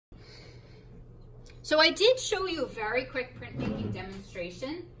So I did show you a very quick printmaking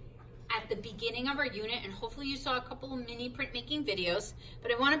demonstration at the beginning of our unit, and hopefully you saw a couple of mini printmaking videos,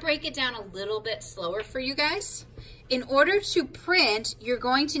 but I want to break it down a little bit slower for you guys. In order to print, you're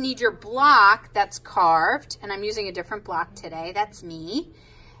going to need your block that's carved, and I'm using a different block today, that's me.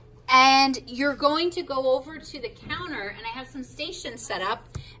 And you're going to go over to the counter, and I have some stations set up,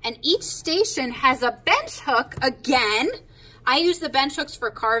 and each station has a bench hook again. I use the bench hooks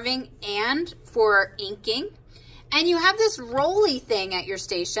for carving and for inking. And you have this rolly thing at your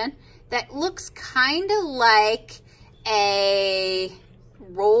station that looks kind of like a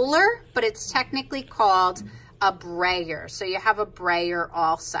roller, but it's technically called a brayer. So you have a brayer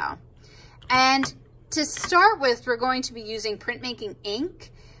also. And to start with, we're going to be using printmaking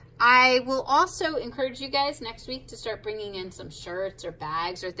ink. I will also encourage you guys next week to start bringing in some shirts or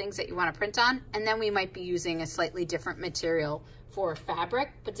bags or things that you want to print on, and then we might be using a slightly different material for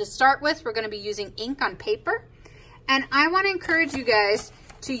fabric. But to start with, we're going to be using ink on paper, and I want to encourage you guys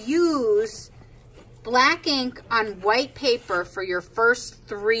to use black ink on white paper for your first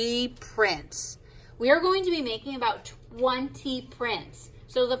 3 prints. We are going to be making about 20 prints,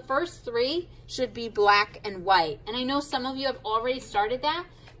 so the first 3 should be black and white, and I know some of you have already started that.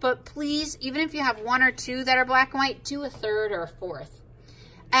 But please, even if you have 1 or 2 that are black and white, do a 3rd or a 4th.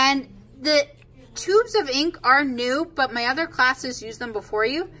 And the tubes of ink are new, but my other classes use them before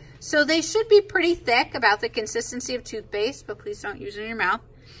you. So they should be pretty thick, about the consistency of toothpaste, but please don't use it in your mouth.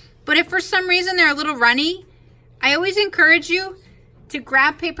 But if for some reason they're a little runny, I always encourage you to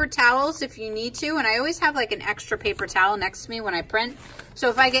grab paper towels if you need to. And I always have like an extra paper towel next to me when I print. So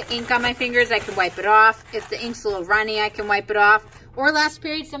if I get ink on my fingers, I can wipe it off. If the ink's a little runny, I can wipe it off. Or last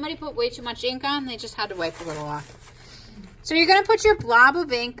period, somebody put way too much ink on, they just had to wipe a little off. So you're gonna put your blob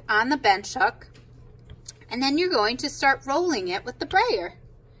of ink on the bench hook, and then you're going to start rolling it with the brayer.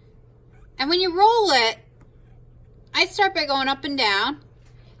 And when you roll it, I start by going up and down.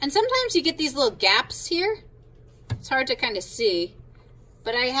 And sometimes you get these little gaps here. It's hard to kind of see,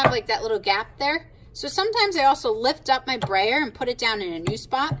 but I have like that little gap there. So sometimes I also lift up my brayer and put it down in a new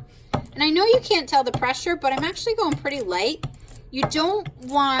spot. And I know you can't tell the pressure, but I'm actually going pretty light. You don't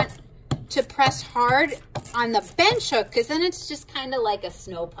want to press hard on the bench hook, because then it's just kind of like a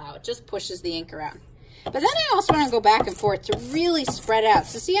snowplow. It just pushes the ink around. But then I also want to go back and forth to really spread out.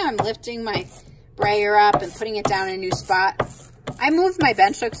 So see how I'm lifting my brayer up and putting it down in a new spot? I moved my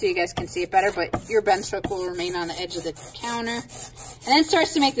bench hook so you guys can see it better, but your bench hook will remain on the edge of the counter. And then it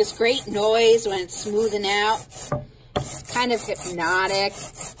starts to make this great noise when it's smoothing out. It's kind of hypnotic.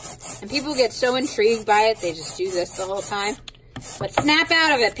 And people get so intrigued by it, they just do this the whole time. But snap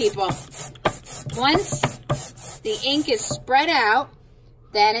out of it, people. Once the ink is spread out,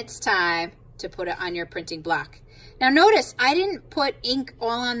 then it's time to put it on your printing block. Now notice, I didn't put ink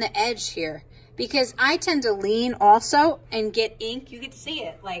all on the edge here because I tend to lean also and get ink. You can see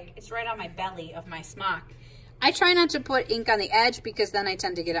it, like it's right on my belly of my smock. I try not to put ink on the edge because then I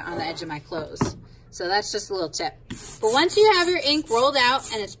tend to get it on the edge of my clothes. So that's just a little tip. But once you have your ink rolled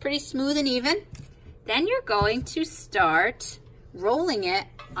out and it's pretty smooth and even, then you're going to start rolling it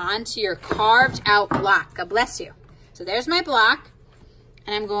onto your carved out block. God bless you. So there's my block,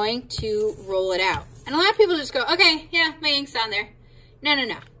 and I'm going to roll it out. And a lot of people just go, okay, yeah, my ink's on there. No, no,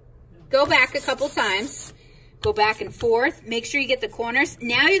 no. Go back a couple times. Go back and forth. Make sure you get the corners.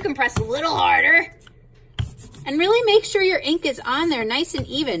 Now you can press a little harder. And really make sure your ink is on there nice and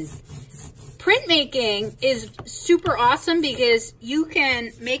even. Printmaking is super awesome because you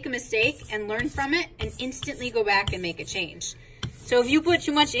can make a mistake and learn from it and instantly go back and make a change. So if you put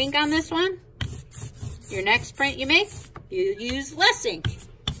too much ink on this one, your next print you make, you use less ink.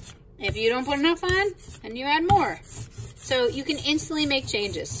 If you don't put enough on, then you add more. So you can instantly make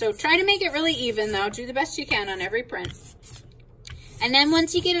changes. So try to make it really even though. Do the best you can on every print. And then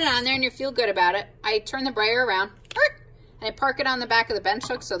once you get it on there and you feel good about it, I turn the brayer around and I park it on the back of the bench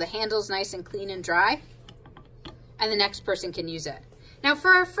hook so the handle's nice and clean and dry. And the next person can use it. Now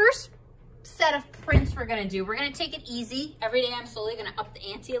for our first set of prints we're gonna do, we're gonna take it easy. Every day I'm slowly gonna up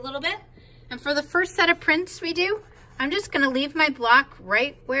the ante a little bit. And for the first set of prints we do, I'm just gonna leave my block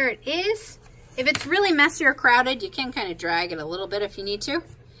right where it is. If it's really messy or crowded, you can kind of drag it a little bit if you need to.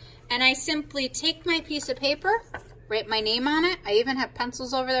 And I simply take my piece of paper, write my name on it. I even have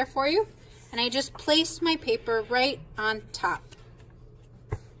pencils over there for you. And I just place my paper right on top.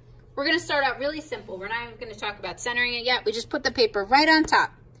 We're gonna start out really simple. We're not even gonna talk about centering it yet. We just put the paper right on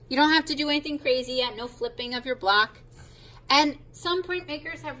top. You don't have to do anything crazy yet, no flipping of your block. And some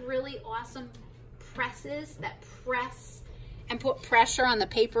printmakers have really awesome presses that press and put pressure on the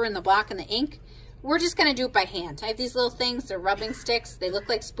paper and the block and the ink. we're just gonna do it by hand. I have these little things, they're rubbing sticks. They look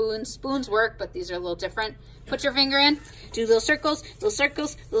like spoons. Spoons work, but these are a little different. Put your finger in, do little circles, little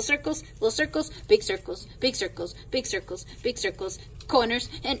circles, little circles, little circles, big circles, big circles, big circles, big circles, corners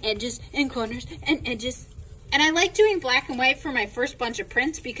and edges and corners and edges. And I like doing black and white for my first bunch of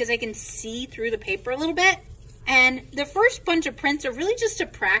prints because I can see through the paper a little bit. And the first bunch of prints are really just to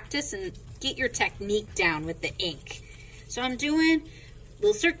practice and get your technique down with the ink. So I'm doing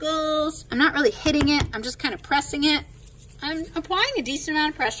little circles. I'm not really hitting it. I'm just kind of pressing it. I'm applying a decent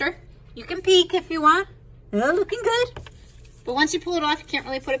amount of pressure. You can peek if you want. Oh, looking good. But once you pull it off, you can't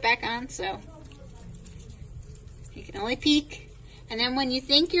really put it back on, so you can only peek. And then when you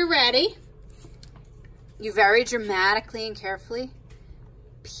think you're ready, you very dramatically and carefully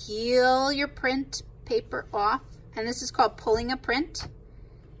peel your print paper off. And this is called pulling a print.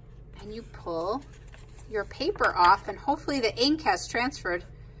 And you pull your paper off, and hopefully the ink has transferred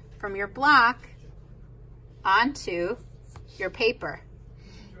from your block onto your paper.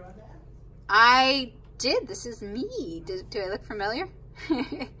 I did. This is me. Do I look familiar?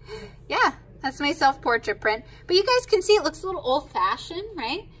 Yeah, that's my self-portrait print. But you guys can see it looks a little old-fashioned,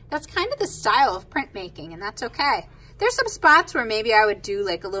 right? That's kind of the style of printmaking, and that's okay. There's some spots where maybe I would do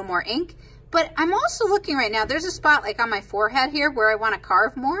like a little more ink, but I'm also looking right now, there's a spot like on my forehead here where I want to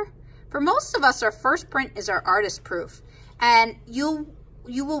carve more. For most of us, our first print is our artist proof, and you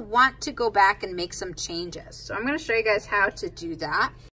will want to go back and make some changes. So I'm going to show you guys how to do that.